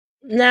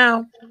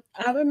Now,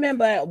 I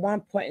remember at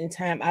one point in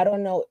time, I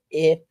don't know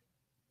if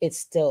it's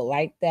still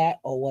like that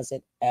or was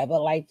it ever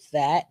like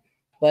that,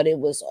 but it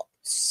was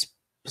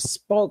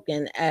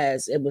spoken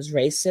as it was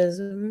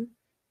racism.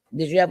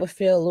 Did you ever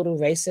feel a little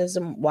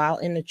racism while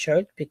in the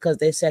church? Because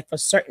they said for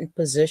certain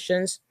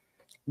positions,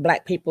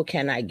 Black people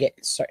cannot get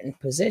certain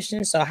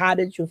positions. So, how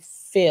did you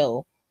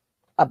feel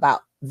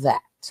about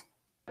that?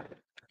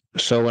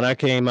 So when I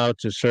came out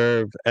to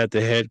serve at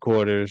the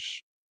headquarters,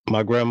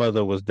 my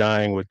grandmother was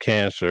dying with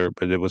cancer,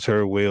 but it was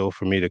her will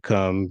for me to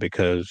come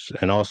because,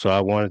 and also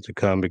I wanted to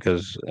come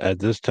because at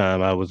this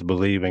time I was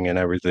believing in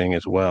everything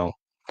as well.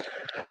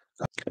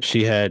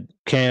 She had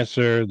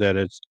cancer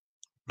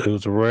it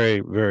was a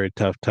very, very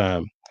tough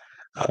time.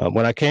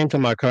 When I came to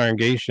my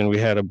congregation, we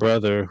had a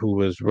brother who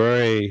was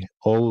very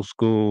old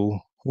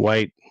school,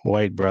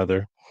 white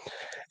brother.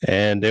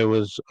 And there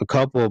was a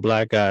couple of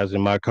black guys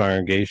in my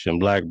congregation,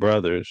 black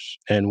brothers.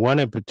 And one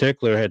in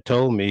particular had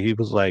told me, he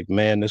was like,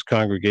 man, this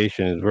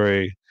congregation is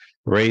very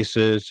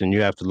racist, and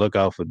you have to look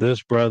out for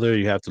this brother,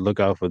 you have to look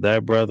out for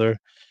that brother.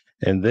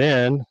 And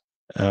then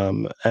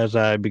as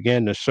I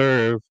began to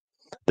serve,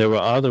 there were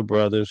other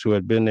brothers who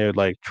had been there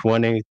like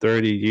 20,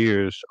 30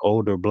 years,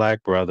 older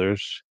black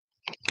brothers,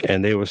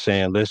 and they were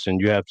saying, listen,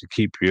 you have to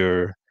keep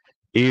your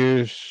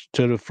ears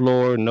to the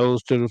floor,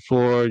 nose to the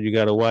floor. You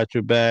got to watch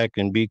your back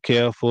and be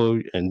careful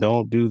and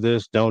don't do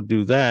this, don't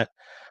do that.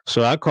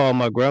 So I called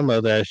my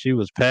grandmother as she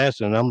was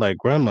passing. I'm like,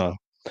 Grandma,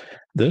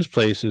 this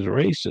place is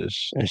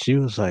racist. And she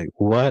was like,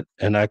 what?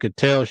 And I could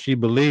tell she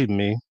believed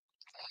me.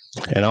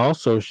 And I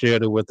also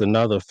shared it with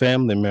another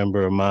family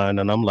member of mine.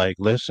 And I'm like,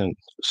 listen,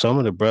 some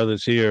of the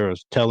brothers here are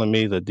telling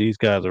me that these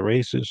guys are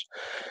racist.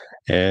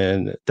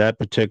 And that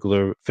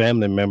particular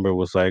family member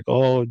was like,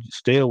 oh,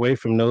 stay away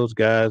from those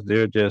guys.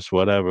 They're just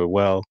whatever.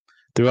 Well,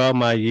 throughout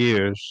my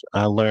years,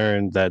 I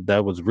learned that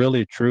that was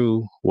really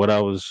true, what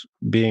I was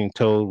being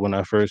told when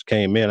I first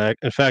came in.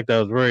 In fact, I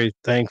was very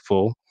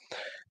thankful,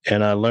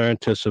 and I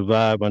learned to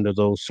survive under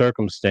those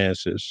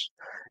circumstances.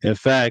 In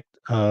fact,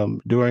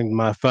 during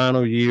my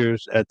final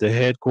years at the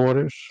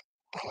headquarters,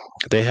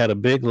 they had a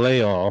big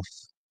layoff,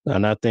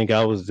 and I think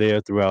I was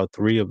there throughout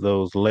three of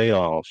those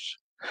layoffs.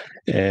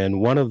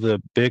 And one of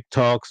the big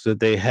talks that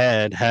they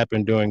had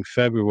happened during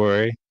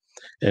February.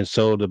 And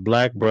so the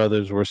black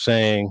brothers were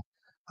saying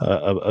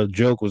a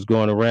joke was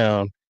going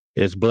around,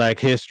 it's Black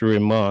History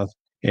Month.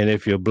 And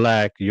if you're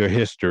black, you're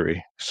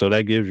history. So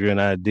that gives you an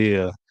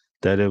idea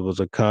that it was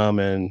a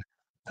common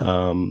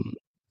um,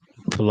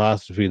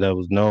 philosophy that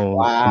was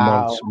known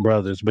amongst Wow.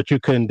 brothers, but you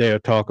couldn't dare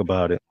talk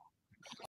about it.